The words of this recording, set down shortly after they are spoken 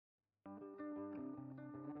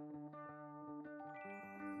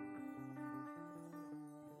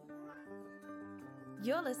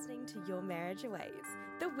You're listening to Your Marriage Awaits,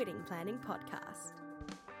 the wedding planning podcast.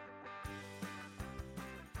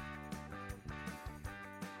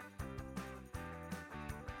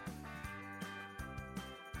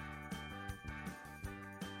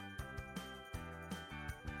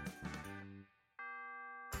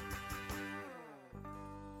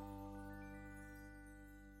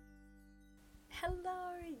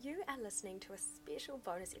 Hello, you are listening to a special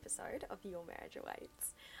bonus episode of Your Marriage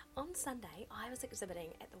Awaits. On Sunday, I was exhibiting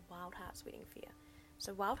at the Wild Hearts Wedding Fair.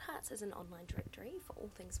 So Wild Hearts is an online directory for all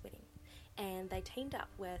things wedding, and they teamed up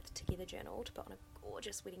with Together Journal to put on a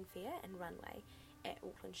gorgeous wedding fair and runway at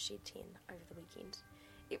Auckland Shed 10 over the weekend.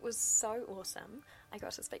 It was so awesome. I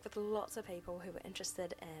got to speak with lots of people who were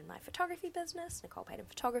interested in my photography business, Nicole Payton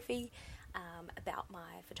Photography, about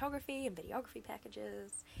my photography and videography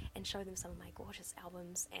packages, and show them some of my gorgeous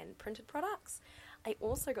albums and printed products. I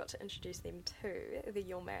also got to introduce them to the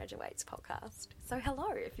Your Marriage Awaits podcast. So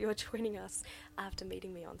hello if you're joining us after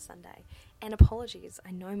meeting me on Sunday. And apologies,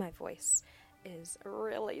 I know my voice is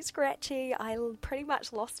really scratchy. I pretty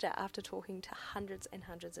much lost it after talking to hundreds and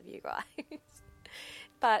hundreds of you guys.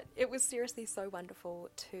 But it was seriously so wonderful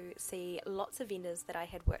to see lots of vendors that I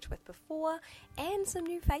had worked with before and some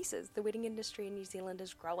new faces. The wedding industry in New Zealand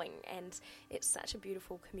is growing, and it's such a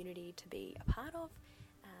beautiful community to be a part of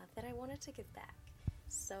that I wanted to give back.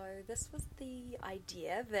 So this was the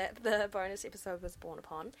idea that the bonus episode was born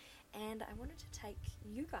upon, and I wanted to take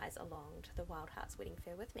you guys along to the Wild Hearts Wedding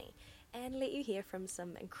Fair with me and let you hear from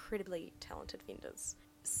some incredibly talented vendors.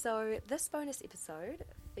 So this bonus episode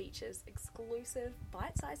features exclusive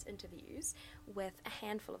bite-sized interviews with a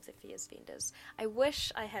handful of the fair's vendors. I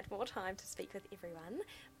wish I had more time to speak with everyone,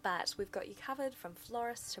 but we've got you covered from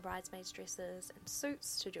florists to bridesmaids' dresses and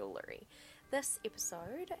suits to jewellery. This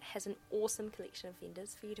episode has an awesome collection of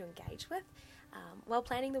vendors for you to engage with while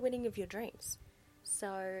planning the wedding of your dreams.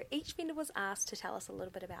 So each vendor was asked to tell us a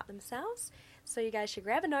little bit about themselves, so you guys should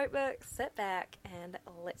grab a notebook, sit back, and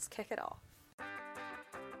let's kick it off.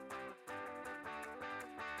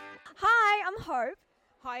 Hi, I'm Hope.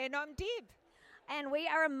 Hi, and I'm Deb. And we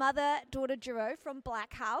are a mother-daughter duo from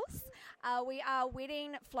Black House. We are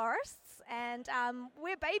wedding florists, and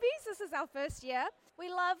we're babies. This is our first year. We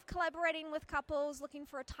love collaborating with couples looking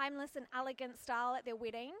for a timeless and elegant style at their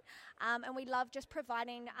wedding, and we love just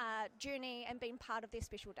providing a journey and being part of their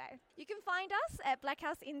special day. You can find us at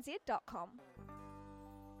blackhousenz.com.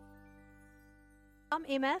 I'm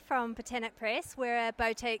Emma from Botanic Press. We're a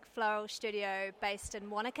boutique floral studio based in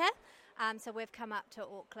Wanaka. So we've come up to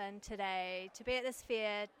Auckland today to be at this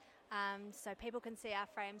fair so people can see our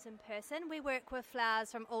frames in person. We work with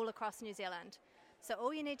flowers from all across New Zealand. So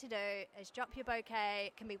all you need to do is drop your bouquet,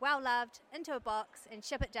 it can be well loved, into a box and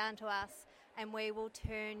ship it down to us, and we will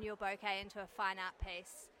turn your bouquet into a fine art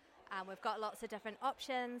piece. We've got lots of different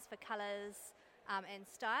options for colours and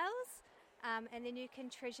styles. And then you can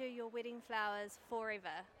treasure your wedding flowers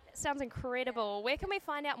forever. Sounds incredible. Where can we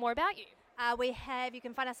find out more about you? You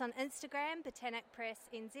can find us on Instagram, Botanic Press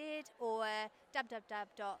NZ, or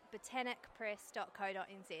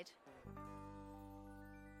www.botanicpress.co.nz.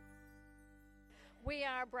 We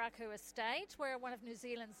are Braku Estate. We're one of New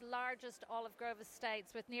Zealand's largest olive grove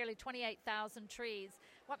estates with nearly 28,000 trees.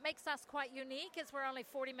 What makes us quite unique is we're only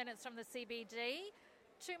 40 minutes from the CBD,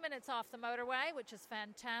 2 minutes off the motorway, which is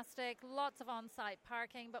fantastic, lots of on-site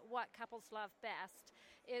parking, but what couples love best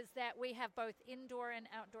is that we have both indoor and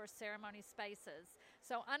outdoor ceremony spaces.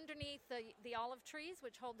 So underneath the olive trees,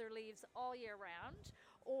 which hold their leaves all year round,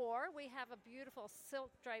 or we have a beautiful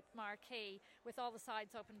silk-draped marquee with all the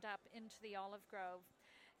sides opened up into the olive grove.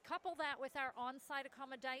 Couple that with our on-site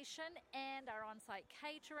accommodation and our on-site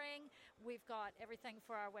catering. We've got everything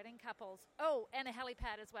for our wedding couples. Oh, and a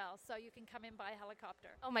helipad as well, so you can come in by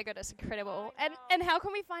helicopter. Oh my goodness, incredible. And how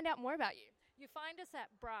can we find out more about you? You find us at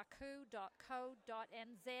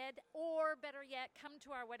braku.co.nz, or better yet, come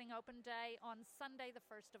to our wedding open day on Sunday the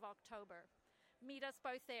 1st of October. Meet us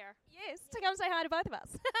both there. Yes, to come say hi to both of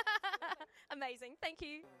us. Amazing, thank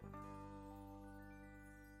you.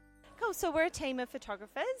 Cool, so we're a team of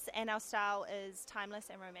photographers and our style is timeless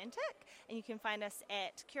and romantic, and you can find us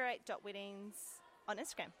at curate.weddings on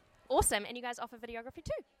Instagram. Awesome, and you guys offer videography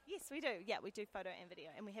too? Yes, we do. Yeah, we do photo and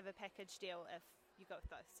video, and we have a package deal if you go with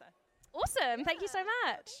both. So awesome, thank you so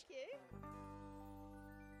much. Thank you.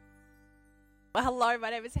 Well, hello,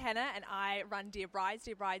 my name is Hannah and I run Dear Brides.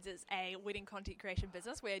 Dear Brides is a wedding content creation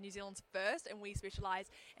business. We're New Zealand's first and we specialise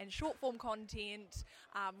in short form content,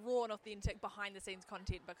 raw and authentic behind the scenes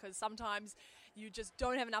content, because sometimes you just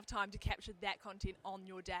don't have enough time to capture that content on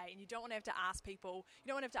your day, and you don't want to have to ask people, you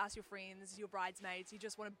don't want to have to ask your friends, your bridesmaids, you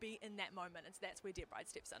just want to be in that moment, and so that's where Dear Bride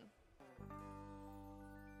steps in.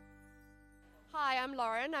 Hi, I'm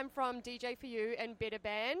Lauren. I'm from DJ For You and Better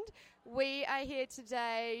Band. We are here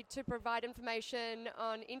today to provide information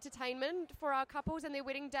on entertainment for our couples and their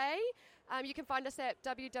wedding day. You can find us at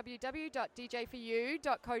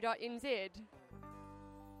www.djforyou.co.nz.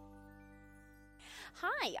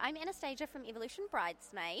 Hi, I'm Anastasia from Evolution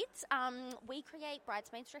Bridesmaids. We create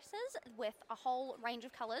bridesmaids dresses with a whole range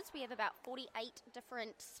of colours. We have about 48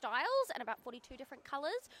 different styles and about 42 different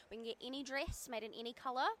colours. We can get any dress made in any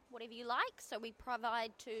colour, whatever you like. So we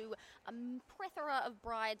provide to a plethora of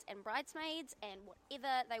brides and bridesmaids, and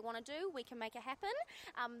whatever they want to do, we can make it happen.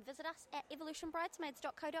 Visit us at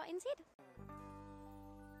evolutionbridesmaids.co.nz.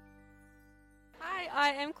 Hi, I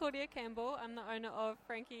am Claudia Campbell. I'm the owner of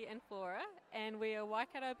Frankie and Flora, and we are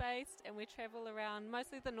Waikato based, and we travel around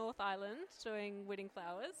mostly the North Island doing wedding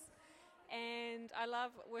flowers. And I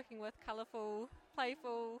love working with colourful,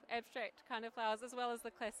 playful, abstract kind of flowers, as well as the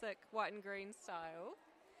classic white and green style.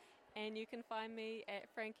 And you can find me at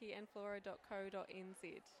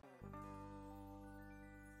frankieandflora.co.nz.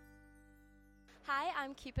 Hi,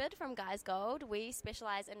 I'm Cupid from Guys Gold. We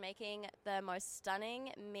specialise in making the most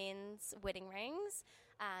stunning men's wedding rings,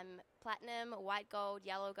 platinum, white gold,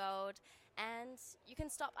 yellow gold, and you can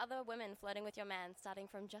stop other women flirting with your man starting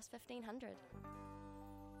from just $1,500.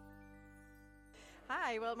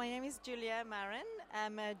 Hi, well, my name is Julia Marin.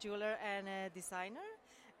 I'm a jeweler and a designer,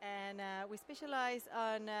 and we specialize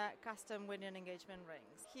on custom wedding and engagement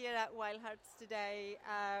rings. Here at Wild Hearts today,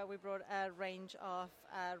 we brought a range of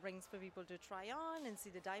rings for people to try on and see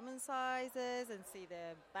the diamond sizes and see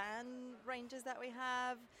the band ranges that we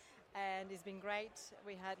have. And it's been great.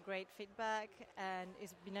 We had great feedback, and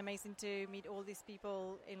it's been amazing to meet all these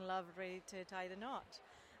people in love, ready to tie the knot.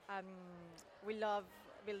 We love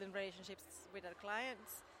building relationships with our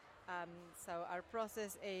clients. So our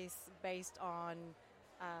process is based on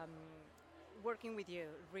working with you,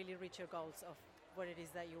 really reach your goals of what it is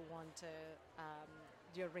that you want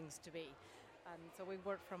your rings to be. So we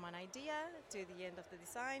work from an idea to the end of the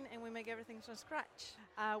design, and we make everything from scratch.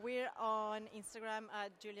 We're on Instagram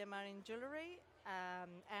at Julia Marin Jewellery,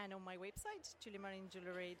 and on my website,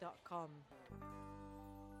 juliamarinjewellery.com.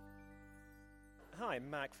 Hi,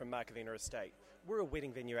 Mark from Markovina Estate. We're a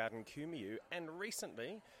wedding venue out in Kumiu, and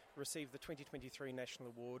recently received the 2023 National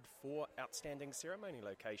Award for Outstanding Ceremony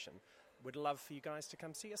Location. We'd love for you guys to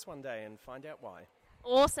come see us one day and find out why.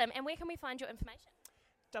 Awesome. And where can we find your information?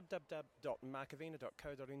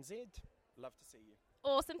 www.markovina.co.nz. Love to see you.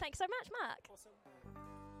 Awesome. Thanks so much, Mark. Awesome.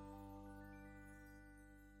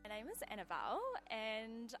 My name is Annabelle,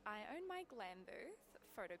 and I own my glam booth,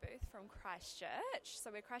 photo booth from Christchurch.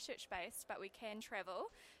 So we're Christchurch based, but we can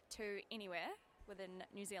travel to anywhere within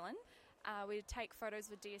New Zealand. We take photos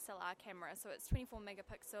with DSLR camera, so it's 24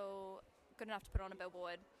 megapixel, good enough to put on a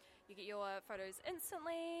billboard. You get your photos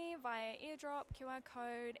instantly via airdrop, QR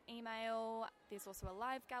code, email. There's also a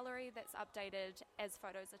live gallery that's updated as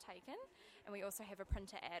photos are taken. And we also have a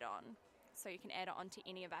printer add-on. So you can add it on to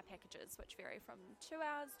any of our packages, which vary from 2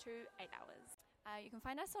 hours to 8 hours. You can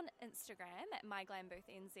find us on Instagram at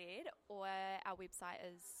myglamboothNZ, or our website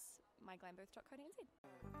is myglambooth.co.nz.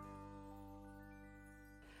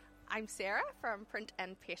 I'm Sarah from Print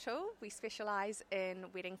and Petal. We specialise in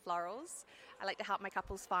wedding florals. I like to help my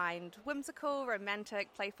couples find whimsical,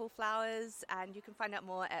 romantic, playful flowers, and you can find out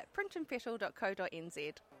more at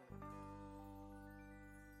printandpetal.co.nz.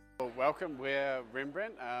 Well, welcome, we're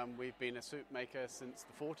Rembrandt. We've been a suit maker since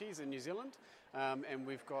the 40s in New Zealand, and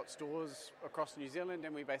we've got stores across New Zealand,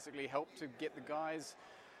 and we basically help to get the guys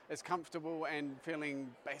as comfortable and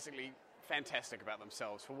feeling basically fantastic about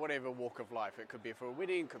themselves for whatever walk of life. It could be for a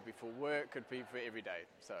wedding, could be for work, could be for every day.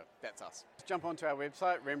 So that's us. Jump onto our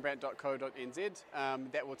website, rembrandt.co.nz.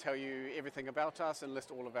 That will tell you everything about us and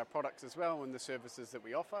list all of our products as well and the services that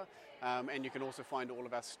we offer. And you can also find all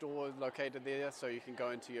of our stores located there, so you can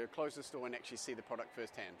go into your closest store and actually see the product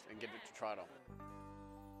firsthand and get it to try it on.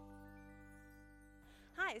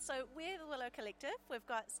 Hi, so we're the Willow Collective. We've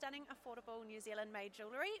got stunning, affordable New Zealand-made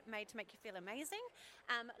jewellery made to make you feel amazing.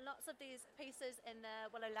 Lots of these pieces in the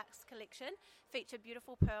Willow Luxe collection feature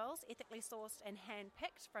beautiful pearls, ethically sourced and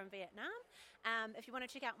hand-picked from Vietnam. If you want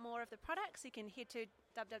to check out more of the products, you can head to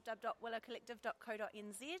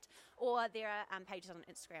www.willowcollective.co.nz, or there are pages on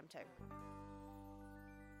Instagram too.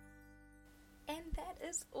 And that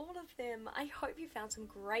is all of them. I hope you found some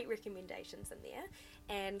great recommendations in there,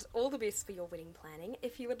 and all the best for your wedding planning.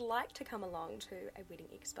 If you would like to come along to a wedding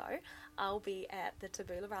expo, I'll be at the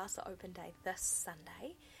Tabula Rasa Open Day this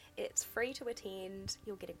Sunday. It's free to attend.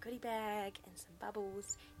 You'll get a goodie bag and some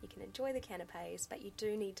bubbles. You can enjoy the canapes, but you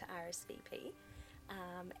do need to RSVP.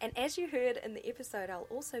 And as you heard in the episode, I'll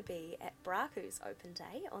also be at Braku's open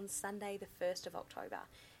day on Sunday the 1st of October.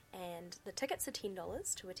 And the tickets are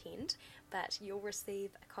 $10 to attend, but you'll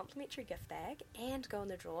receive a complimentary gift bag and go in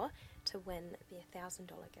the draw to win the $1,000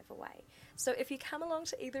 giveaway. So if you come along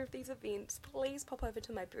to either of these events, please pop over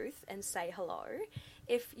to my booth and say hello.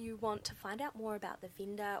 If you want to find out more about the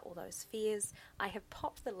vendor or those fairs, I have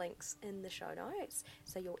popped the links in the show notes,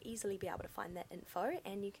 so you'll easily be able to find that info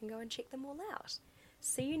and you can go and check them all out.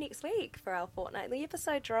 See you next week for our fortnightly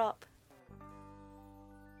episode drop.